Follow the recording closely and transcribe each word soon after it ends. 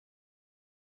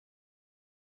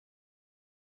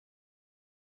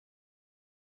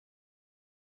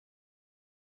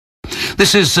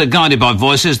This is Guided by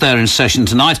Voices. They're in session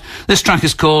tonight. This track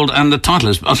is called, and the title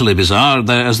is utterly bizarre,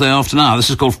 as they often are, this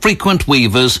is called Frequent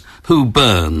Weavers Who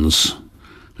Burns.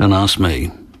 Don't ask me.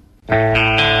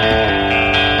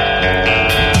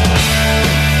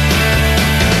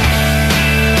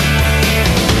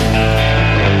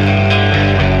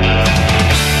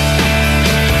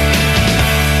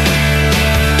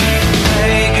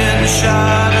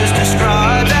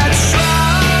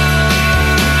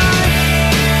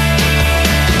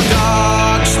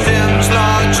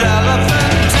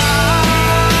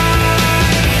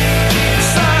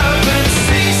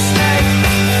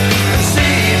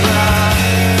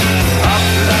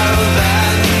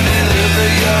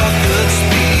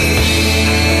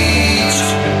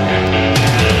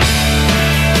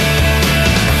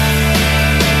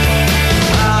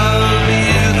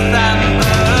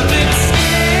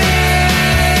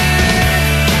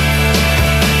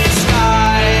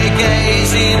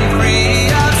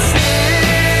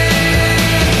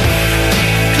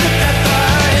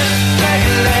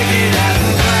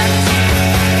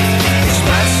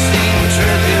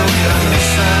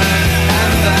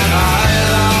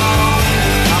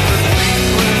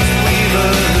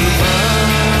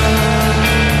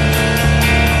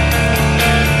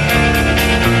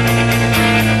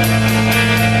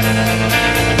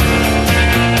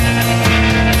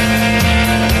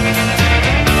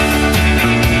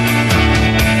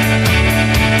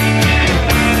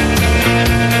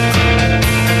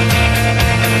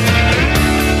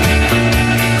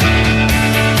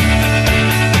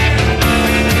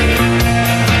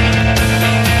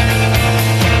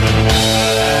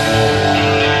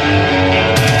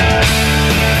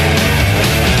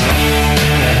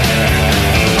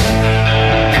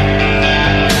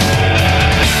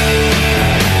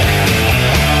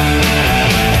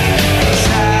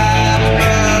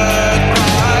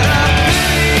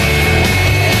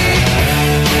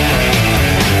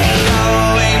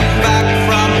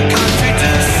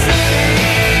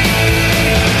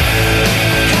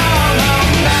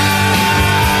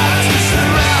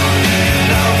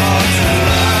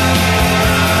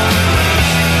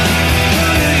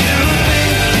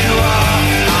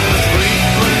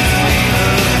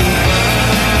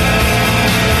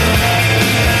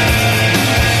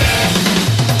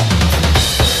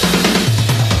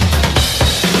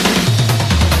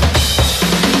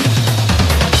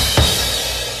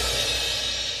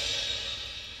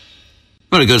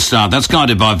 Very good start. That's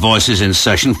Guided by Voices in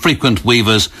session. Frequent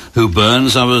Weavers Who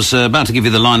Burns. I was about to give you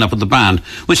the lineup of the band,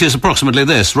 which is approximately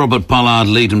this. Robert Pollard,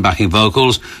 lead and backing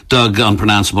vocals. Doug,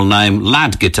 unpronounceable name.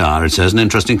 Lad guitar, it says. An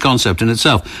interesting concept in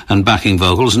itself. And backing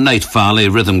vocals. Nate Farley,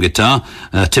 rhythm guitar.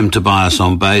 Tim Tobias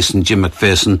on bass. And Jim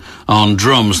McPherson on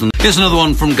drums. And here's another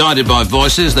one from Guided by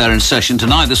Voices. They're in session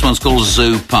tonight. This one's called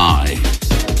Zoo Pie.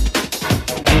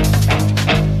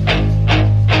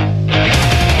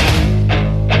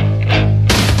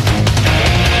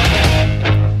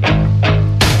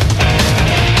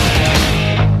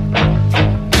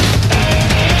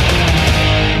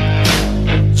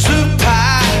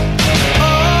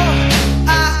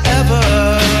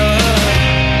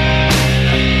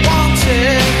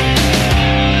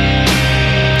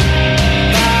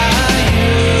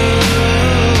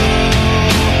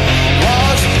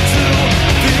 Was to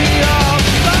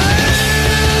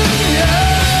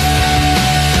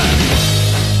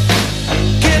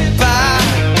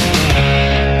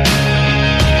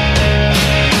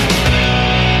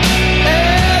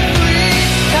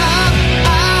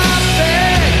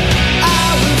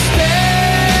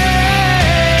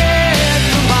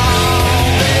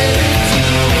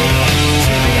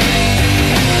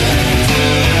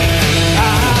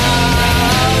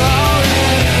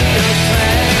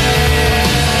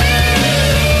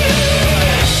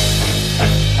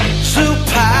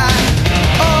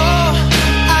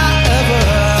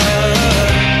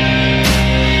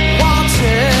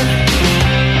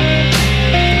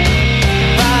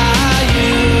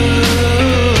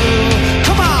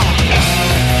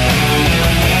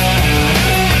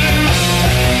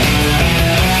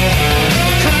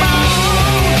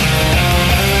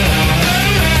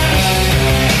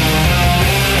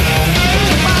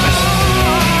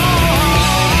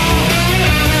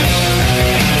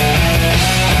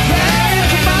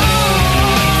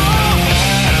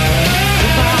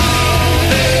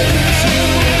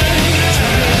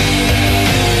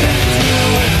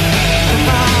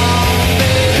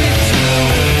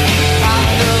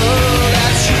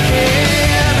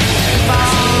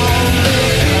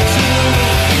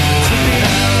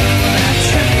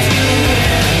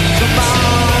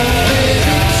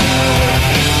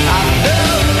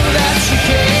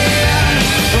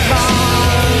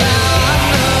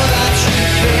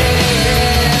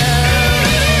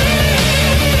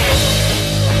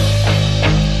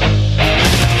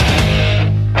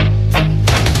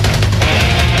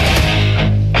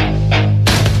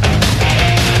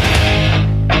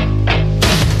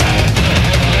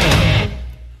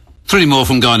Three more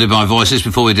from Guided by Voices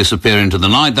before we disappear into the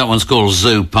night. That one's called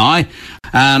Zoo Pie.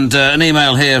 And an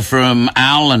email here from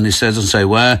Al, and he says, doesn't say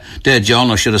where. Dear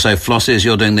John, or should I say Flossie, as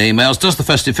you're doing the emails, does the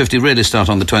Festive 50 really start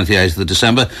on the 28th of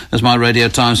December, as my Radio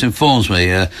Times informs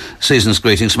me? Season's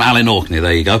greetings from Al in Orkney,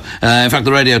 there you go. In fact,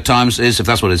 the Radio Times is, if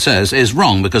that's what it says, is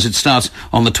wrong, because it starts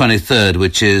on the 23rd,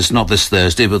 which is not this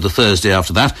Thursday, but the Thursday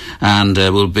after that, and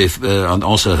will be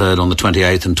also heard on the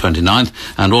 28th and 29th,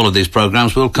 and all of these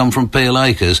programmes will come from Peel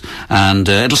Acres. And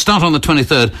it'll start on the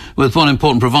 23rd with one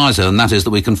important proviso, and that is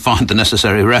that we can find the necessary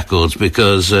records,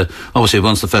 because obviously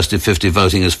once the Festive 50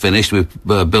 voting is finished, we've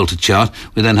built a chart,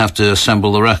 we then have to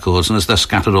assemble the records, and as they're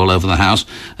scattered all over the house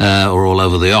or all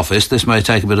over the office, this may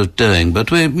take a bit of doing,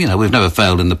 but we've never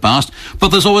failed in the past. But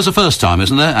there's always a first time,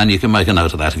 isn't there? And you can make a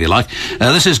note of that if you like.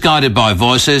 This is Guided by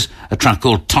Voices, a track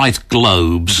called Tight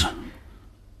Globes.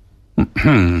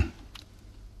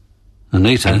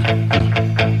 Anita.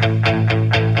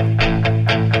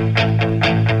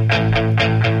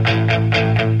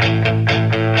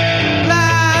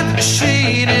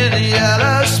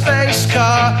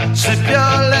 Slip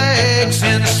your legs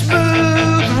in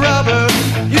smooth rubber.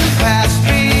 You pass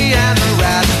me and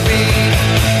harass me.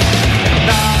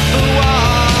 Number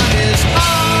one is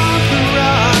on the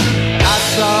run. I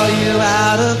saw you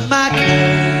out of my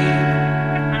cave.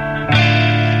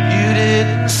 You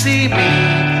didn't see me.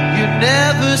 You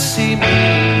never see me.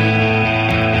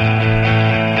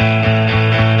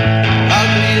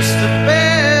 Ugliest of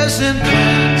bears in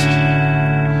print.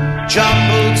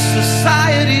 Jumbled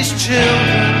society's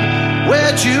children.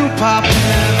 Where'd you pop in?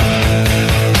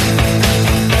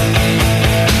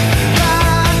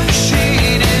 Time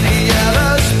machine in a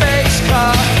yellow space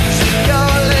car. Slip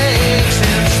your legs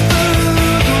in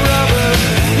smooth rubber.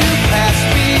 You pass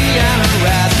me and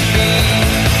harass me.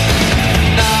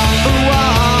 Number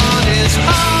one is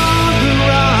on the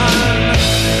run.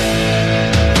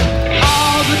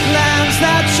 All the plans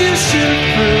that you shoot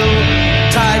through.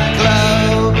 Tight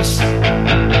globes.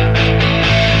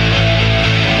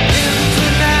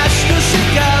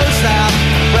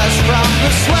 From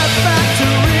the sweat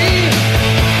factory,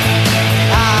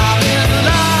 I'm in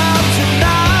love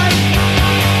tonight.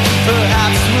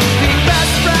 Perhaps we'll be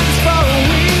best friends for a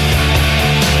week.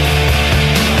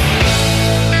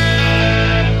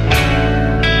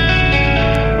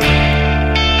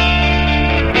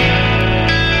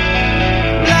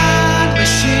 Land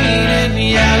machine in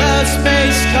yellow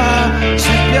space car.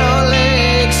 Slip your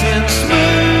legs in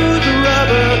smooth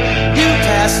rubber. You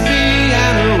pass me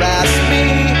and harass me.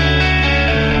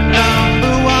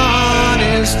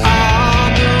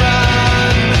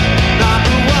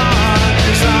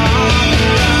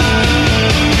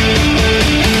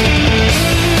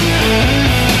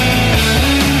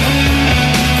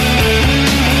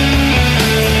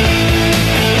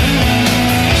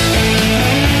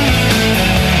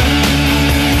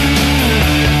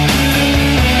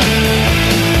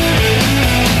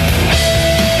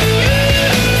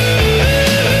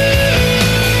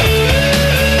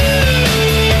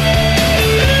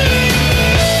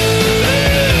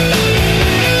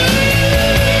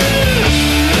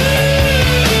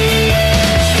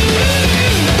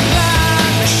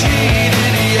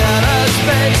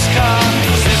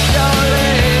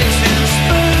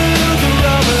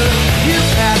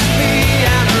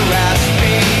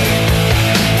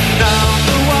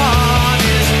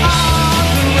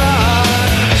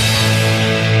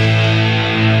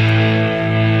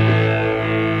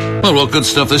 Well, good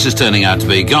stuff this is turning out to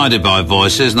be. Guided by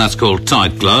Voices, and that's called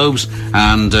Tight Globes.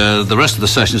 And the rest of the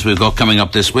sessions we've got coming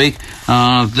up this week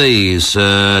are these.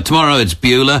 Tomorrow it's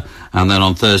Beulah, and then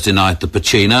on Thursday night the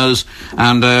Pacinos.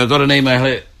 And I've got an email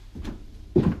here.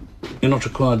 You're not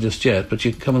required just yet, but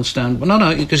you come and stand. Well,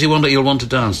 no, because you'll want to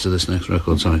dance to this next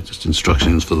record. Sorry, just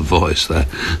instructions for the voice there.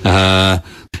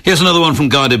 Here's another one from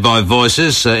Guided by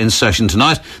Voices in session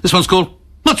tonight. This one's called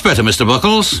Much Better, Mr.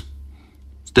 Buckles.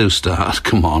 Do start,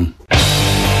 come on.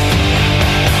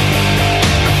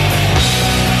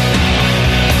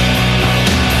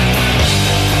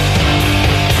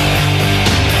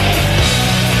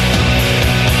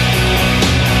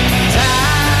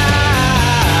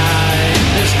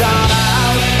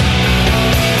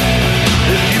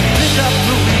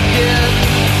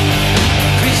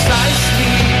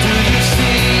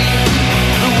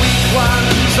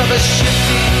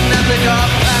 Shifting and they are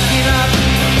packing up.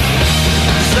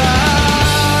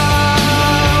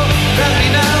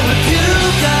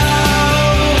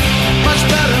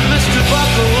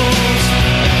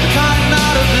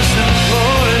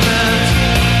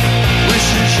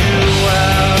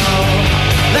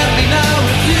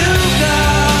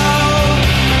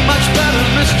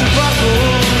 Mr.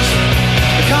 Buckles,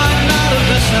 the kind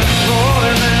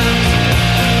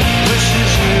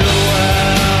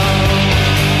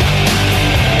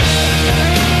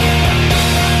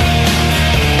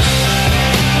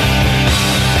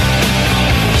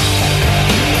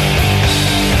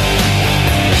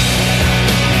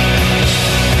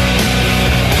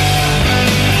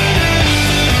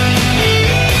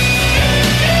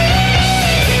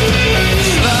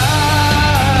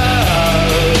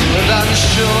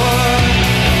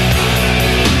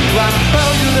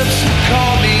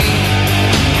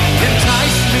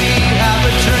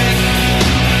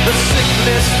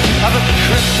but the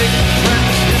cryptic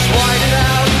print is whited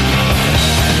out.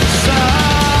 So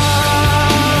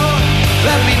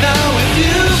let me know if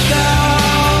you go.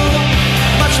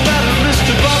 Much better,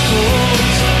 Mr.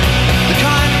 Buckles, the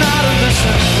kind out of this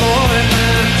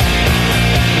employment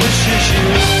wishes you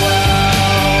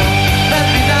well. Let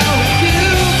me know if you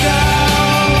go.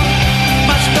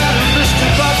 Much better, Mr.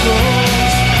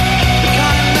 Buckles, the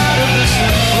kind out of this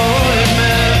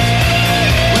employment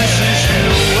wishes you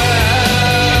well.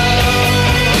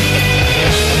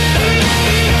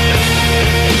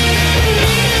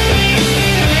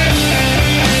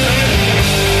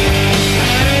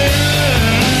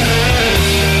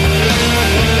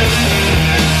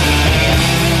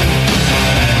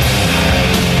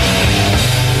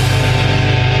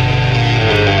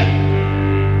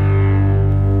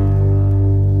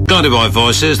 Guided by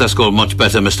Voices, that's called Much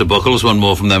Better, Mr. Buckles. One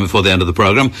more from them before the end of the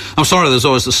programme. I'm sorry there's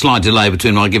always a slight delay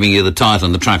between my giving you the title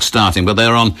and the track starting, but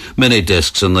they're on mini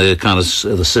discs and the kind of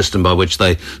the system by which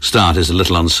they start is a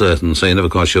little uncertain, so you're never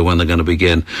quite sure when they're going to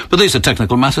begin. But these are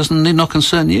technical matters and need not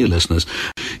concern you, listeners.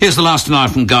 Here's the last tonight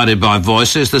from Guided by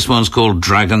Voices. This one's called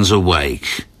Dragons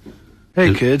Awake.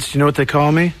 Hey, kids, you know what they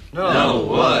call me? No,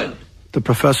 what? The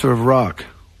Professor of Rock.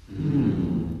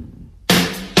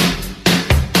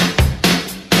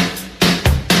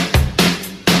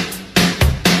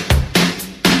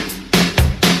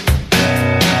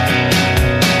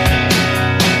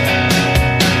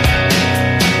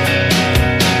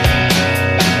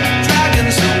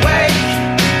 Dragons awake,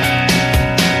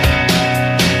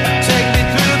 take me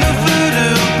through the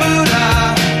voodoo Buddha.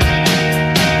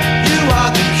 You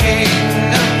are the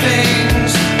king of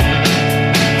things,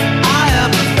 I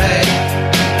am a fake.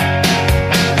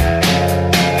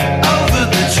 Over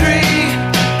the tree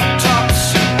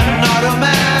tops an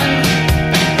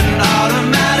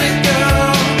automatic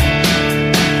girl,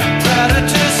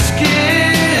 predator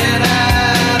skin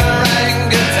and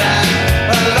orangutan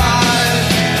alive.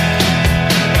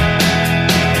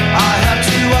 I have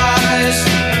two eyes,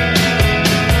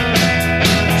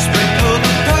 sprinkle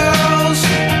the pearls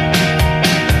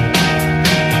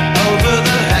over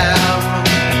the ham.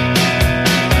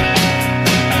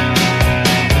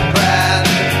 Brand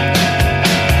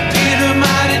Peter,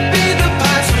 might it be the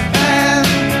pipes of Pan?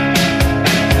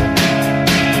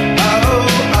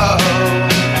 Oh, oh,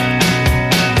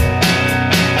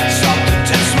 softer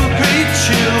tips will greet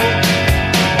you.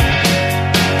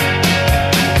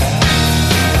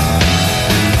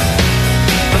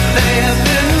 But they have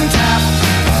been tapped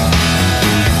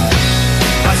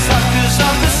by suckers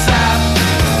of the sap.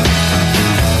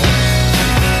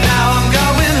 Now I'm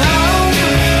going home.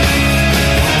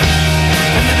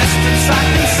 In the distance I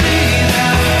can see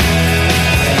them,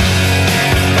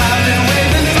 proudly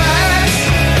waving flags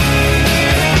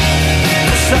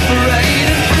to separate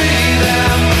and free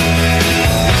them.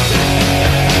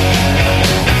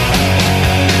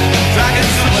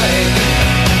 Dragons awake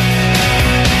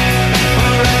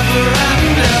forever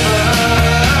and ever,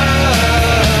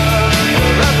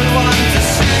 for everyone to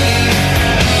see.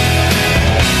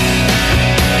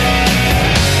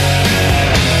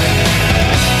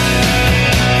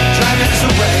 Dragons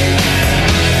awake,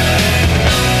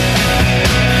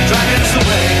 dragons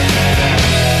awake.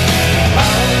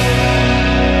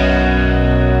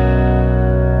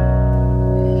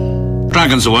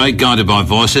 Dragons Away, Guided by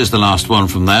Voices, the last one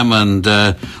from them, and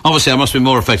obviously I must be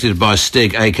more affected by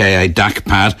Stig, aka Dak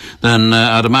Pad, than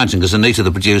I'd imagine, because Anita,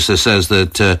 the producer, says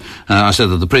that I said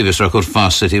that the previous record,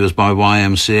 Fast City, was by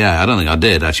YMCA. I don't think I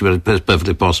did, actually, but it's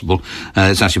perfectly possible.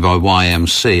 It's actually by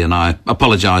YMC, and I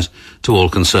apologise to all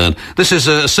concerned. This is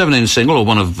a 7-inch single, or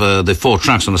one of the 4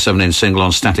 tracks on a 7-inch single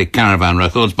on Static Caravan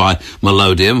Records by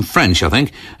Melodium, French, I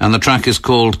think, and the track is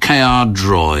called KR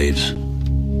Droid.